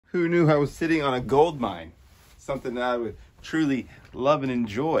Who knew I was sitting on a gold mine? Something that I would truly love and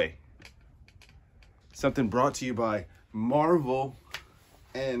enjoy. Something brought to you by Marvel.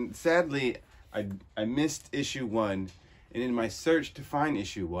 And sadly, I missed issue 1. And in my search to find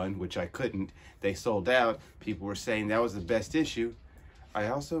issue 1, which I couldn't, they sold out. People were saying that was the best issue. I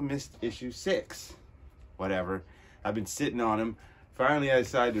also missed issue 6. Whatever. I've been sitting on them. Finally, I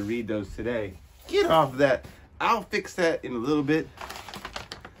decided to read those today. Get off that. I'll fix that in a little bit.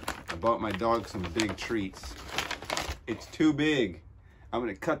 I bought my dog some big treats. It's too big. I'm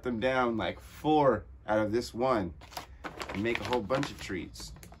going to cut them down like 4 out of this one and make a whole bunch of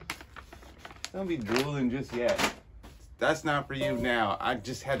treats. Don't be drooling just yet. That's not for you now. I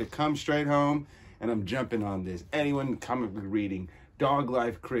just had to come straight home and I'm jumping on this. Anyone comic book reading, Dog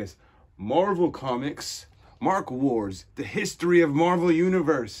Life Chris, Marvel Comics, Mark Wars, The History of Marvel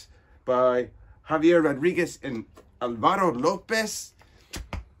Universe by Javier Rodriguez and Alvaro Lopez.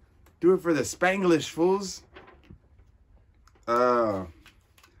 Do it for the Spanglish fools.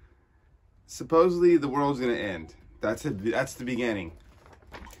 Supposedly the world's gonna end. That's the beginning.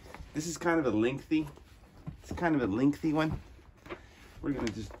 This is kind of a lengthy. It's kind of a lengthy one. We're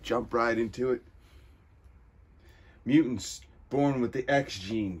gonna just jump right into it. Mutants born with the X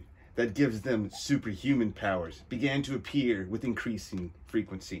gene that gives them superhuman powers began to appear with increasing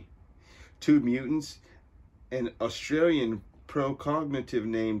frequency. 2 mutants, an Australian pro-cognitive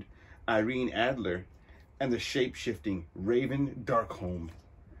named Irene Adler, and the shape-shifting Raven Darkholme,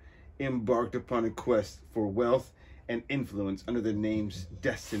 embarked upon a quest for wealth and influence under the names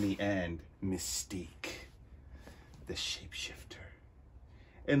Destiny and Mystique, the shapeshifter.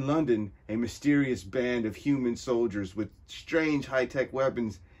 In London, a mysterious band of human soldiers with strange high-tech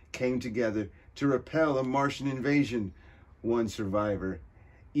weapons came together to repel a Martian invasion. One survivor,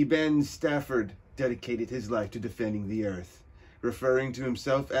 Eben Stafford, dedicated his life to defending the Earth. Referring to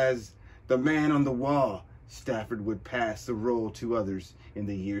himself as the man on the wall, Stafford would pass the role to others in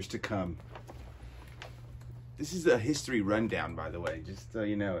the years to come. This is a history rundown, by the way, just so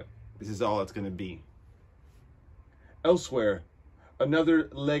you know it. This is all it's going to be. Elsewhere, another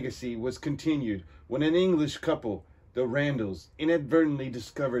legacy was continued when an English couple, the Randalls, inadvertently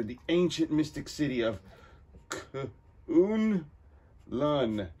discovered the ancient mystic city of K'un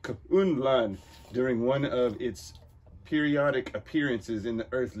Lun during one of its periodic appearances in the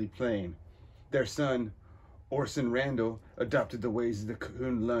earthly plane. Their son, Orson Randall, adopted the ways of the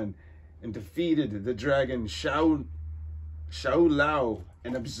K'un Lun and defeated the dragon Shao Lao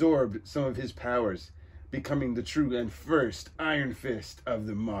and absorbed some of his powers, becoming the true and first Iron Fist of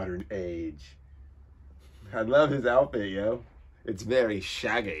the modern age. I love his outfit, yo. It's very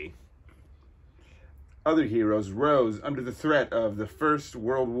shaggy. Other heroes rose under the threat of the First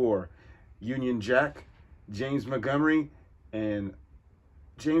World War. Union Jack, James Montgomery, and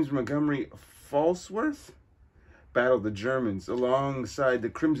James Montgomery Falsworth battled the Germans alongside the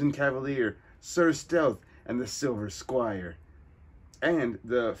Crimson Cavalier, Sir Stealth, and the Silver Squire, and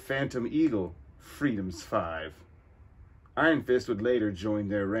the Phantom Eagle, Freedom's 5. Iron Fist would later join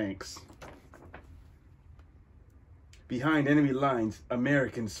their ranks. Behind enemy lines,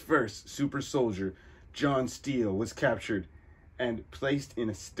 America's first super soldier, John Steele, was captured and placed in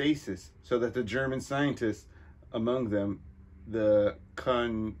a stasis so that the German scientists, among them the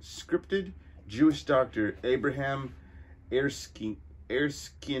conscripted Jewish doctor Abraham Erskine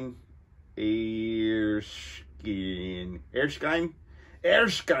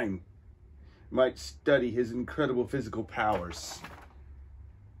might study his incredible physical powers.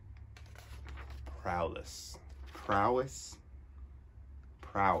 Prowess.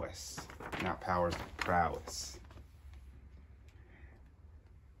 Not powers, but prowess.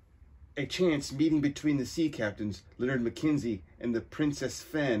 A chance meeting between the sea captains, Leonard Mackenzie, and the Princess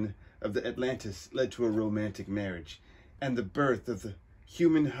Fen of the Atlantis led to a romantic marriage, and the birth of the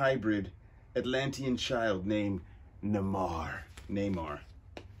human hybrid Atlantean child named Namor.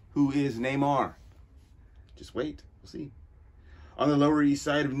 Who is Namor? Just wait, we'll see. On the Lower East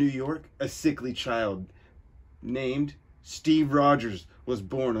Side of New York, a sickly child named Steve Rogers was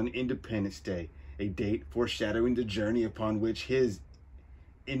born on Independence Day, a date foreshadowing the journey upon which his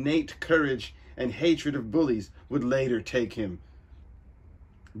innate courage and hatred of bullies would later take him.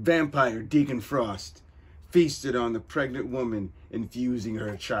 Vampire Deacon Frost feasted on the pregnant woman, infusing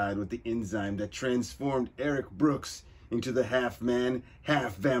her child with the enzyme that transformed Eric Brooks into the half-man,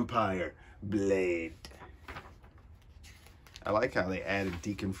 half-vampire Blade. I like how they added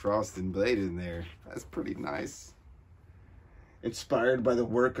Deacon Frost and Blade in there. That's pretty nice. Inspired by the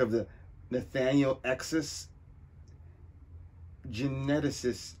work of the Nathaniel Exus,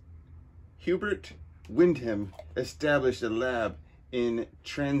 geneticist Hubert Wyndham established a lab in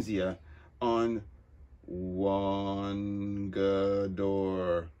Transia on Wandagore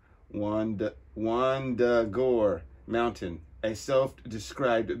Mountain. A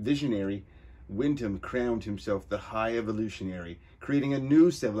self-described visionary, Wyndham crowned himself the High Evolutionary, creating a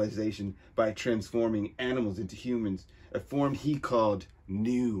new civilization by transforming animals into humans, a form he called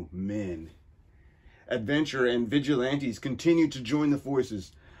New Men. Adventure and vigilantes continued to join the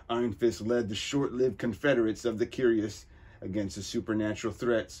forces. Iron Fist led the short-lived Confederates of the Curious against the supernatural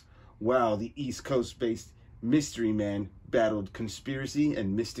threats, while the East Coast-based Mystery Men battled conspiracy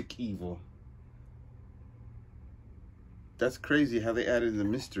and mystic evil. That's crazy how they added the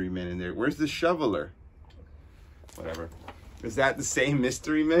Mystery Men in there. Where's the Shoveler? Whatever. Is that the same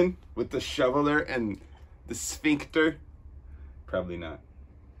Mystery Men with the Shoveler and the Sphincter? Probably not.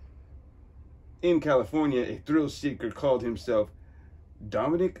 In California, a thrill seeker called himself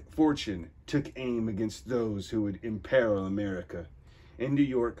Dominic Fortune took aim against those who would imperil America. In New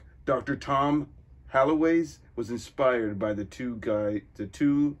York, Dr. Tom Halloway's was inspired by the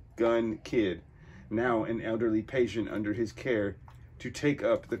two-gun kid, now an elderly patient under his care, to take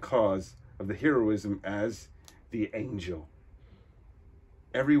up the cause of the heroism as the angel.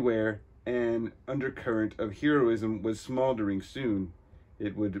 Everywhere, an undercurrent of heroism was smoldering. Soon,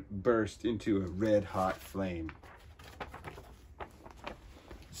 it would burst into a red-hot flame.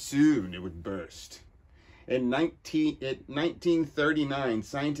 Soon it would burst. In 1939,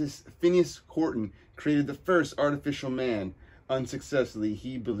 scientist Phineas Horton created the first artificial man. Unsuccessfully,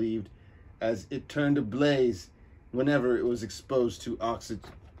 he believed, as it turned ablaze whenever it was exposed to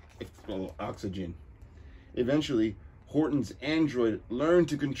oxygen. Eventually, Horton's android learned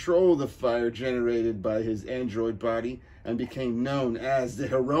to control the fire generated by his android body and became known as the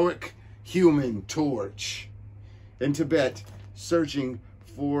heroic Human Torch. In Tibet, searching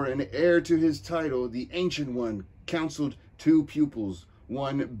for an heir to his title, the Ancient One counseled two pupils.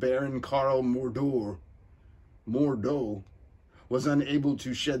 One, Baron Karl Mordo, was unable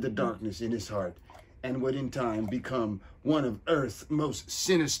to shed the darkness in his heart and would in time become one of Earth's most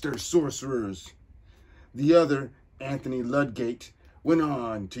sinister sorcerers. The other, Anthony Ludgate, went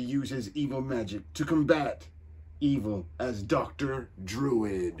on to use his evil magic to combat evil as Dr.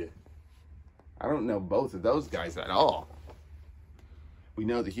 Druid. I don't know both of those guys at all. We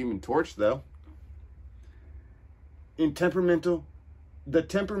know the Human Torch, though. The temperamental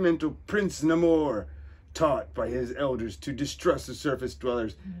Prince Namor, taught by his elders to distrust the surface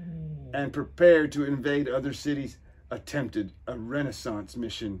dwellers and prepared to invade other cities, attempted a Renaissance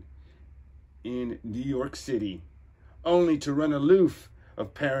mission in New York City, only to run aloof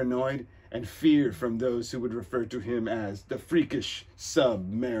of paranoid and fear from those who would refer to him as the freakish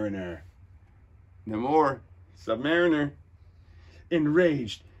Submariner. Namor, Submariner.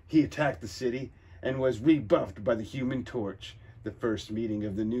 Enraged, he attacked the city and was rebuffed by the Human Torch, the first meeting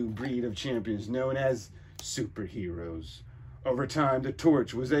of the new breed of champions known as superheroes. Over time, the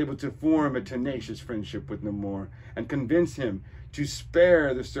Torch was able to form a tenacious friendship with Namor and convince him to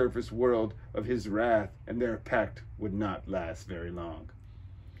spare the surface world of his wrath, and their pact would not last very long.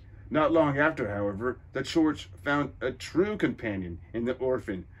 Not long after, however, the Torch found a true companion in the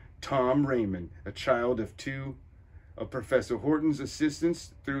orphan, Tom Raymond, a child of Professor Horton's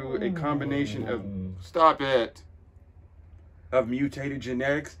assistants through a combination of of mutated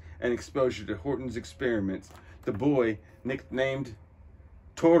genetics and exposure to Horton's experiments. The boy, nicknamed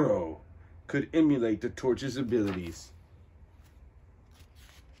Toro, could emulate the Torch's abilities.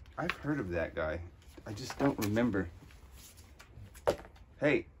 I've heard of that guy. I just don't remember.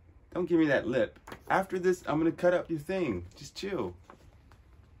 Hey, don't give me that lip. After this, I'm going to cut up your thing. Just chill.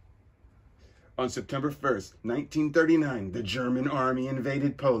 On September 1st, 1939, the German army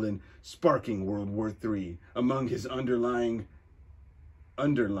invaded Poland, sparking World War III. Among his underlings,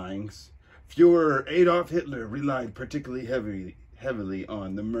 Führer Adolf Hitler relied particularly heavily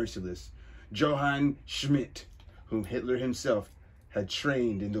on the merciless Johann Schmidt, whom Hitler himself had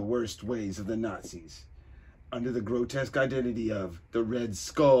trained in the worst ways of the Nazis. Under the grotesque identity of the Red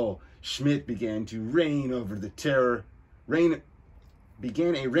Skull, Schmidt began a reign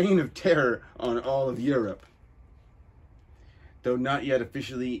of terror on all of Europe. Though not yet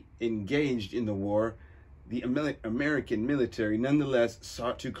officially engaged in the war, the American military nonetheless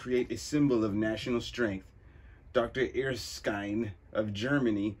sought to create a symbol of national strength. Dr. Erskine of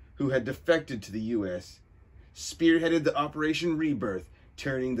Germany, who had defected to the U.S., spearheaded the Operation Rebirth,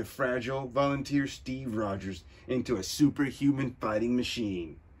 turning the fragile volunteer Steve Rogers into a superhuman fighting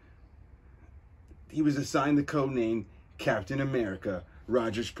machine. He was assigned the codename Captain America.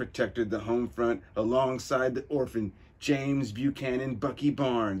 Rogers protected the home front alongside the orphan James Buchanan Bucky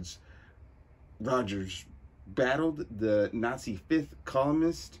Barnes. Rogers battled the Nazi fifth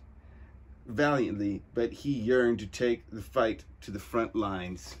columnist valiantly, but he yearned to take the fight to the front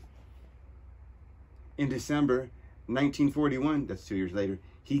lines. In December 1941, that's 2 years later,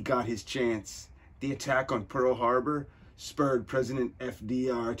 he got his chance. The attack on Pearl Harbor spurred President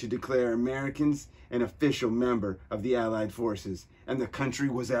FDR to declare Americans an official member of the Allied forces, and the country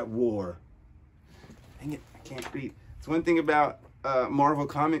was at war. Dang it, I can't read. It's one thing about Marvel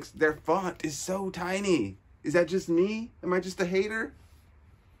Comics, their font is so tiny. Is that just me? Am I just a hater?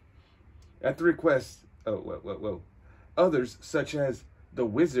 At the request, others such as the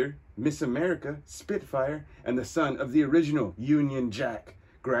Wizard, Miss America, Spitfire, and the son of the original Union Jack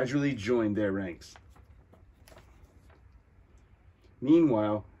gradually joined their ranks.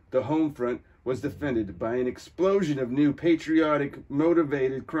 Meanwhile, the home front was defended by an explosion of new patriotic,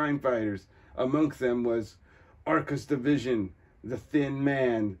 motivated crime fighters. Amongst them was Arcus Division, the Thin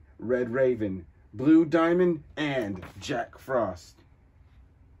Man, Red Raven, Blue Diamond, and Jack Frost.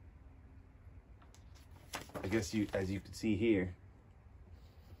 I guess as you can see here,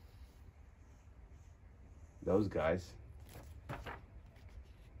 those guys.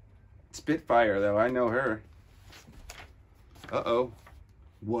 Spitfire, though, I know her. Uh-oh.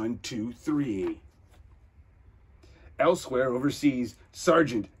 1, 2, 3. Elsewhere overseas,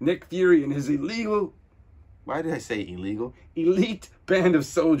 Sergeant Nick Fury and his illegal... Why did I say illegal? Elite band of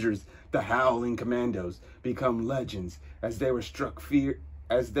soldiers, the Howling Commandos, become legends as they struck fear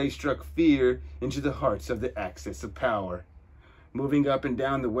into the hearts of the Axis of power. Moving up and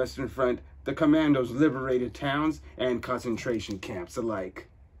down the Western Front, the commandos liberated towns and concentration camps alike.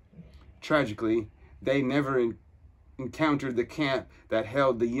 Tragically, they never encountered the camp that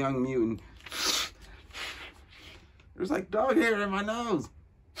held the young mutant. There's like dog hair in my nose.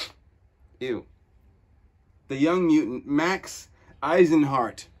 Ew. The young mutant Max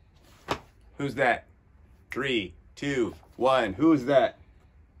Eisenhart. Who's that? 3, 2, 1. Who is that?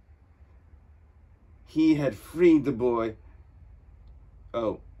 He had freed the boy.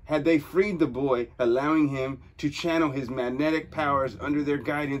 Had they freed the boy, allowing him to channel his magnetic powers under their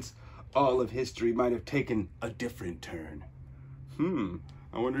guidance, all of history might have taken a different turn.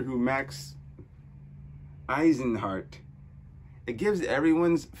 I wonder who Max Eisenhart. It gives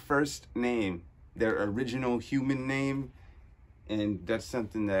everyone's first name their original human name, and that's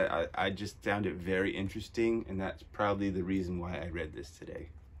something that I just found it very interesting, and that's probably the reason why I read this today.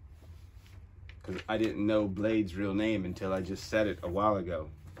 Because I didn't know Blade's real name until I just said it a while ago.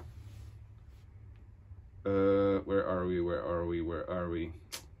 Where are we?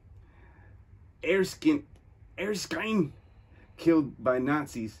 Erskine, killed by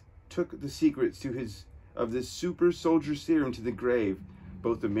Nazis, took the secrets of this super soldier serum to the grave.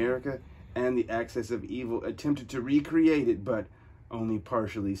 Both America and the Axis of Evil attempted to recreate it, but only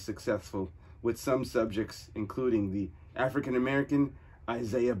partially successful, with some subjects, including the African-American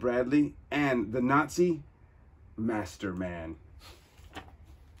Isaiah Bradley and the Nazi Masterman.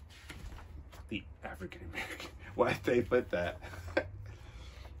 The African-American. Why'd they put that?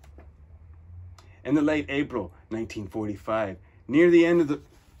 In the late April 1945, near the end of the...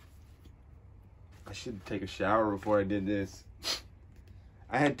 I should take a shower before I did this.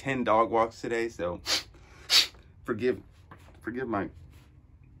 I had 10 dog walks today, so forgive my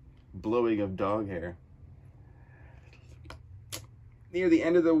blowing of dog hair. Near the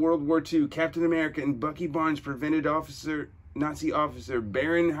end of the World War II, Captain America and Bucky Barnes prevented Nazi officer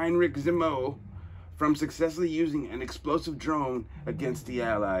Baron Heinrich Zemo from successfully using an explosive drone against the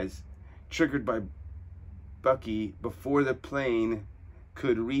Allies. Triggered by Bucky before the plane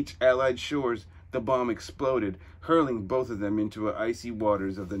could reach Allied shores, the bomb exploded, hurling both of them into the icy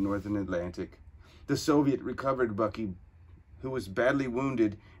waters of the Northern Atlantic. The Soviet recovered Bucky, who was badly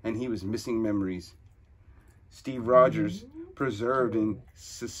wounded, and he was missing memories. Steve Rogers, preserved in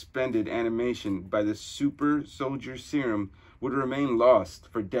suspended animation by the super soldier serum, would remain lost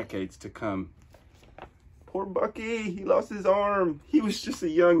for decades to come. Poor Bucky, he lost his arm. He was just a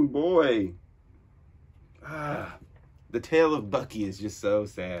young boy. The tale of Bucky is just so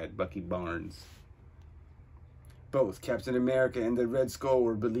sad. Bucky Barnes. Both Captain America and the Red Skull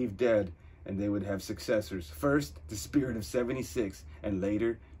were believed dead, and they would have successors. First, the Spirit of 76, and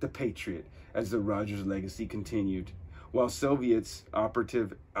later, the Patriot, as the Rogers legacy continued, while Soviets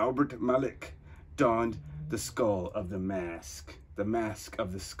operative Albert Malik donned the skull of the mask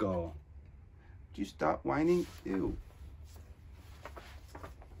of the skull. Would you stop whining? Ew.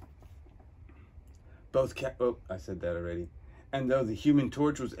 I said that already. And though the Human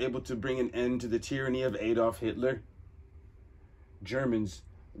Torch was able to bring an end to the tyranny of Adolf Hitler, Germans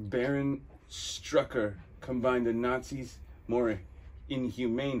Baron Strucker combined the Nazis' more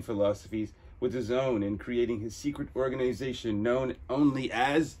inhumane philosophies with his own and creating his secret organization known only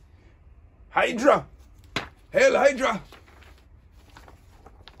as Hydra. Hail Hydra!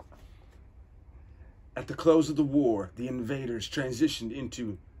 At the close of the war, the invaders transitioned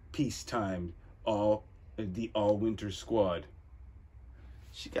into peacetime, the all-winter squad.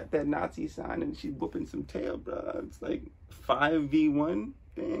 She got that Nazi sign and she's whooping some tail, bro. It's like 5v1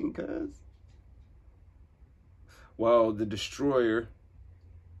 thing, cuz. While the Destroyer,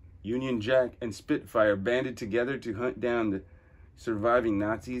 Union Jack, and Spitfire banded together to hunt down the surviving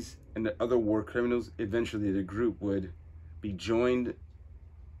Nazis and the other war criminals, eventually the group would be joined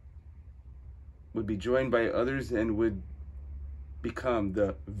by others and would become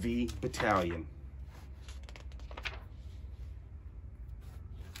the V Battalion.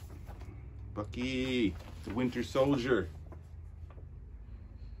 Bucky, the Winter Soldier.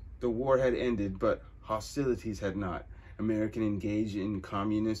 The war had ended, but hostilities had not. America engaged in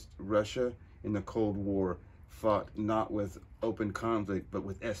communist Russia in the Cold War, fought not with open conflict, but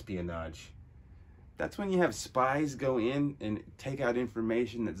with espionage. That's when you have spies go in and take out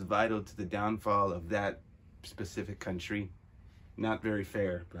information that's vital to the downfall of that specific country. Not very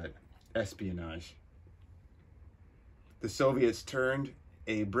fair, but espionage. The Soviets turned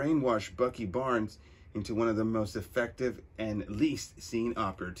a brainwashed Bucky Barnes into one of the most effective and least seen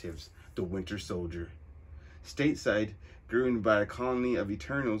operatives, the Winter Soldier. Stateside, driven by a colony of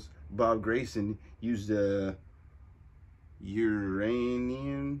Eternals, Bob Grayson used a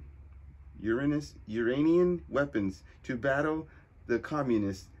Uranian weapons to battle the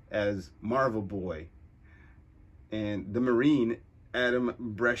communists as Marvel Boy. And the Marine, Adam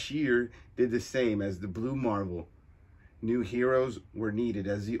Brashear, did the same as the Blue Marvel. New heroes were needed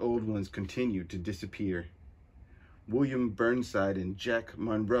as the old ones continued to disappear. William Burnside and Jack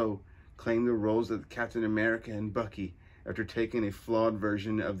Monroe claimed the roles of Captain America and Bucky after taking a flawed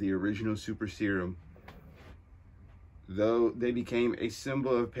version of the original super serum. Though they became a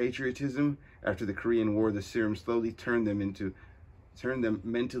symbol of patriotism after the Korean War, the serum slowly turned them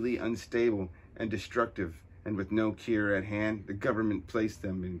mentally unstable and destructive, and with no cure at hand, the government placed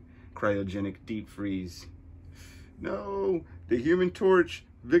them in cryogenic deep freeze. No, the Human Torch,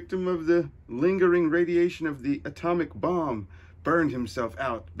 victim of the lingering radiation of the atomic bomb, burned himself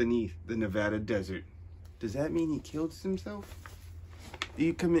out beneath the Nevada desert. Does that mean he killed himself? Did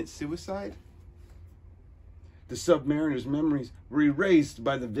he commit suicide? The Submariner's memories were erased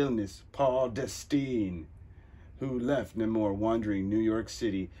by the villainous Paul Destine, who left Namor wandering New York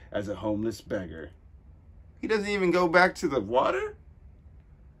City as a homeless beggar. He doesn't even go back to the water?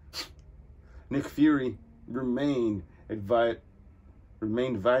 Nick Fury remained vital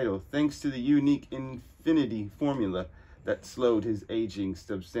thanks to the unique infinity formula that slowed his aging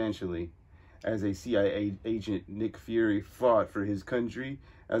substantially. As a CIA agent, Nick Fury fought for his country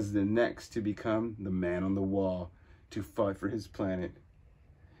as the next to become the man on the wall to fight for his planet.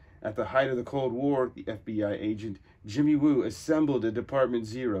 At the height of the Cold War, the FBI agent Jimmy Woo assembled a Department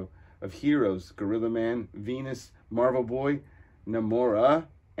Zero of heroes: Gorilla Man, Venus, Marvel Boy, Namora,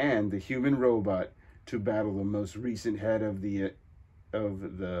 and the Human Robot to battle the most recent head of the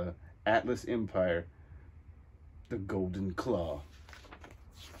Atlas Empire, the Golden Claw.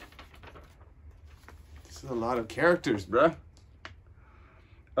 This is a lot of characters, bruh.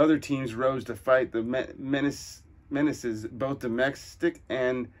 Other teams rose to fight the menaces, both domestic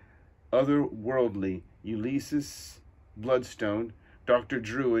and otherworldly. Ulysses, Bloodstone, Dr.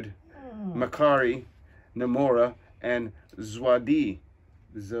 Druid, Makari, Namora, and Zawadi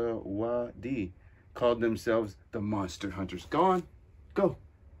called themselves the Monster Hunters. Go on. Go.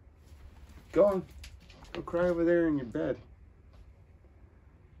 Go on. Go cry over there in your bed.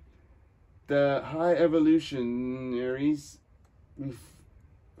 The High Evolutionaries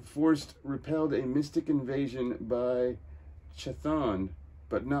repelled a mystic invasion by Chthon,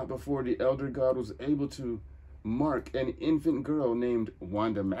 but not before the Elder God was able to mark an infant girl named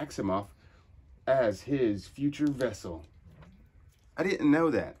Wanda Maximoff as his future vessel. I didn't know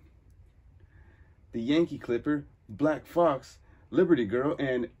that. The Yankee Clipper, Black Fox, Liberty Girl,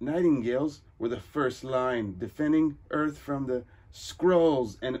 and Nightingales were the first line, defending Earth from the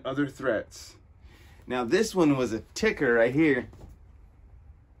Skrulls and other threats. Now this one was a ticker right here.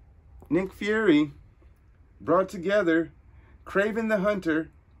 Nick Fury brought together Kraven the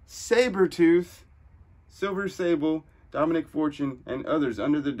Hunter, Sabretooth, Silver Sable, Dominic Fortune, and others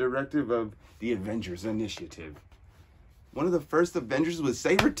under the directive of the Avengers Initiative. One of the first Avengers was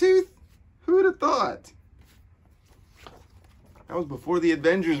Sabretooth? Who would have thought? That was before the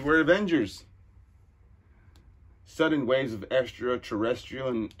Avengers were Avengers. Sudden waves of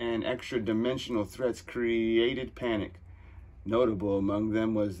extraterrestrial and extra-dimensional threats created panic. Notable among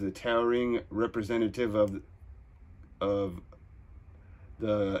them was the towering representative of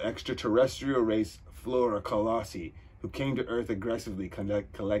the extraterrestrial race Flora Colossi, who came to Earth aggressively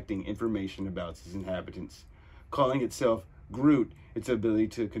collecting information about its inhabitants. Calling itself Groot, its ability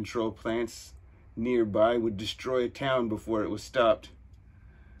to control plants nearby would destroy a town before it was stopped.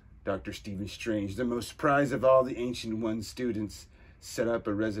 Dr. Stephen Strange, the most prized of all the Ancient One's students, set up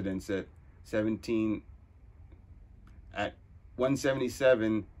a residence at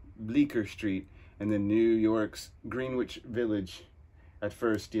 177 Bleecker Street in the New York's Greenwich Village. At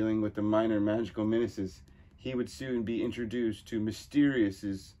first dealing with the minor magical menaces, he would soon be introduced to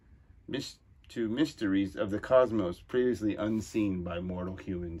mysteries of the cosmos previously unseen by mortal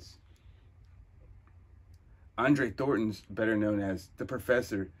humans. Andre Thornton's, better known as the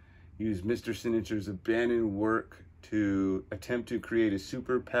Professor, used Mr. Sinister's abandoned work to attempt to create a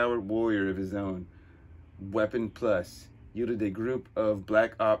super-powered warrior of his own. Weapon Plus yielded a group of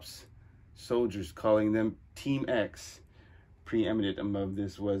Black Ops soldiers, calling them Team X. Preeminent among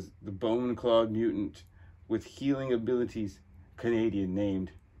this was the bone-clawed mutant with healing abilities, Canadian, named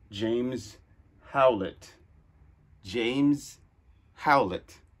James Howlett. James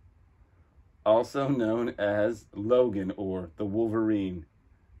Howlett, also known as Logan or the Wolverine.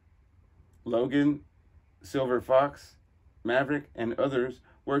 Logan, Silver Fox, Maverick, and others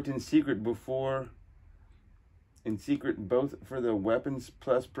worked in secret both for the Weapons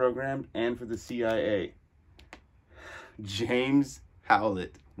Plus program and for the CIA. James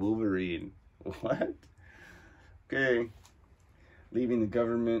Howlett, Wolverine. What? Okay. Leaving the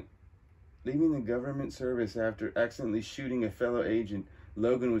government service after accidentally shooting a fellow agent,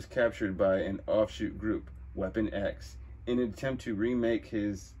 Logan was captured by an offshoot group, Weapon X. In an attempt to remake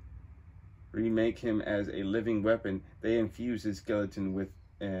him as a living weapon, they infused his skeleton,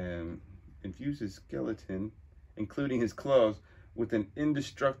 including his claws, with an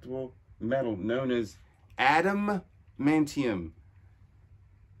indestructible metal known as adamantium.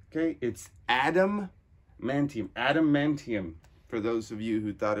 Okay, it's adamantium. Adamantium. For those of you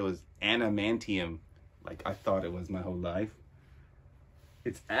who thought it was adamantium, like I thought it was my whole life.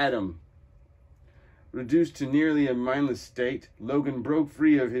 It's Adam. Reduced to nearly a mindless state, Logan broke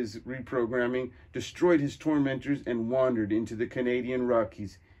free of his reprogramming, destroyed his tormentors, and wandered into the Canadian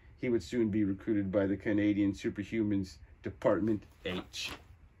Rockies. He would soon be recruited by the Canadian Superhumans Department H.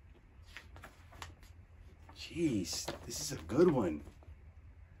 Jeez, this is a good one.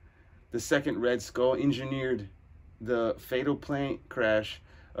 The second Red Skull engineered the fatal plane crash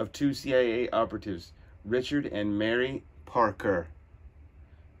of two CIA operatives, Richard and Mary Parker.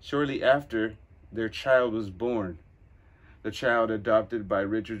 Shortly after, their child was born. The child, adopted by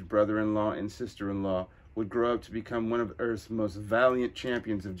Richard's brother-in-law and sister-in-law, would grow up to become one of Earth's most valiant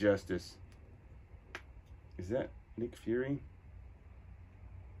champions of justice. Is that Nick Fury?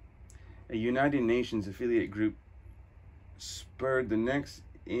 A United Nations affiliate group spurred the next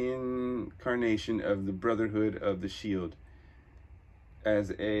incarnation of the Brotherhood of the Shield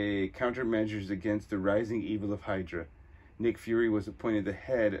as a countermeasures against the rising evil of Hydra. Nick Fury was appointed the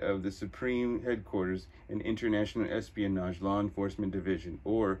head of the Supreme Headquarters and International Espionage Law Enforcement Division,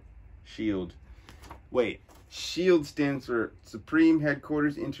 or SHIELD. Wait, SHIELD stands for Supreme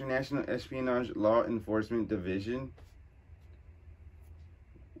Headquarters International Espionage Law Enforcement Division?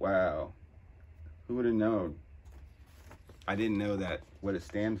 Wow. Who would have known? I didn't know that, what it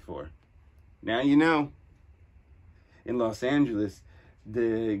stands for. Now you know. In Los Angeles,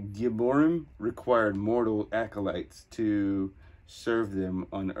 the Gibborim required mortal acolytes to serve them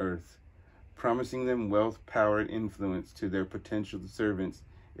on Earth, promising them wealth, power, and influence to their potential servants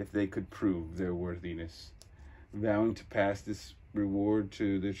if they could prove their worthiness. Vowing to pass this reward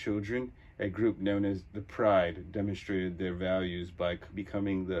to their children, a group known as the Pride demonstrated their values by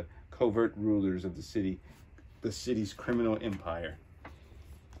becoming the covert rulers of the city's criminal empire.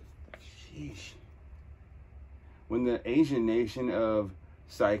 Sheesh. When the Asian nation of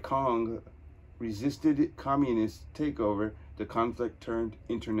Saikong resisted communist takeover, the conflict turned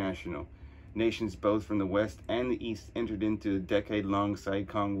international. Nations both from the West and the East entered into the decade-long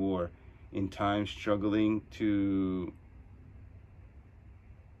Saikong War, in time struggling to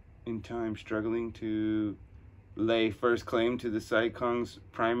lay first claim to the Saikong's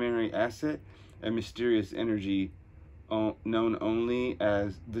primary asset, a mysterious energy known only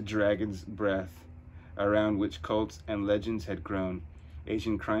as the Dragon's Breath, around which cults and legends had grown.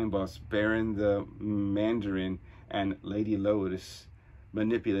 Asian crime boss Baron the Mandarin and Lady Lotus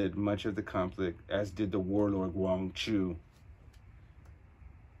manipulated much of the conflict, as did the warlord Wang Chu.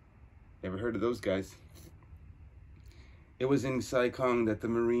 Ever heard of those guys? It was in Saikong that the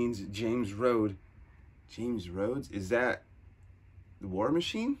Marines' James Rhodes, is that the War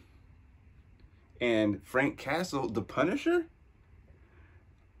Machine, and Frank Castle, the Punisher.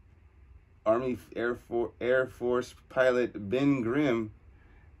 Army Air Force pilot Ben Grimm.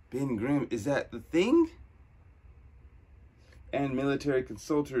 Ben Grimm, is that the Thing? And military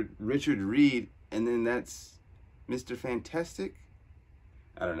consultant Richard Reed, and then that's Mr. Fantastic.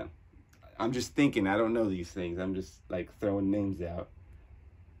 I don't know. I'm just thinking. I don't know these things. I'm just like throwing names out.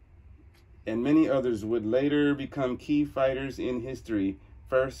 And many others would later become key fighters in history,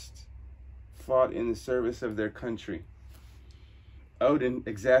 first fought in the service of their country. Odin,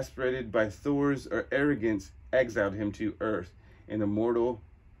 exasperated by Thor's arrogance, exiled him to Earth in the mortal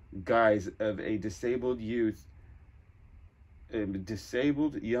guise of a disabled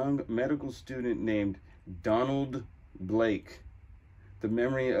young medical student named Donald Blake. The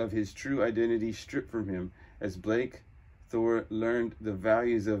memory of his true identity stripped from him. As Blake, Thor learned the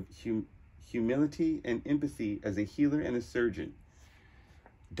values of humility and empathy as a healer and a surgeon.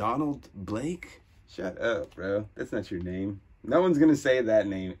 Donald Blake? Shut up, bro. That's not your name. No one's going to say that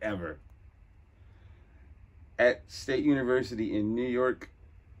name ever. At State University in New York,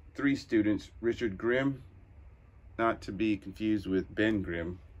 3 students, Richard Grimm, not to be confused with Ben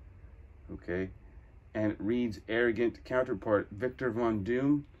Grimm, okay, and Reed's arrogant counterpart, Victor Von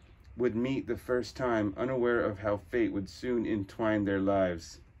Doom, would meet the first time, unaware of how fate would soon entwine their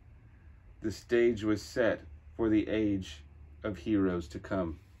lives. The stage was set for the age of heroes to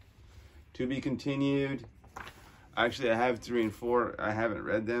come. To be continued. Actually, I have 3 and 4. I haven't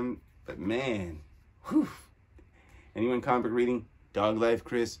read them, but man, whew. Anyone comic book reading? Dog Life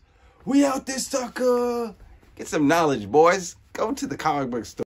Chris. We out this sucker. Get some knowledge, boys. Go to the comic book store.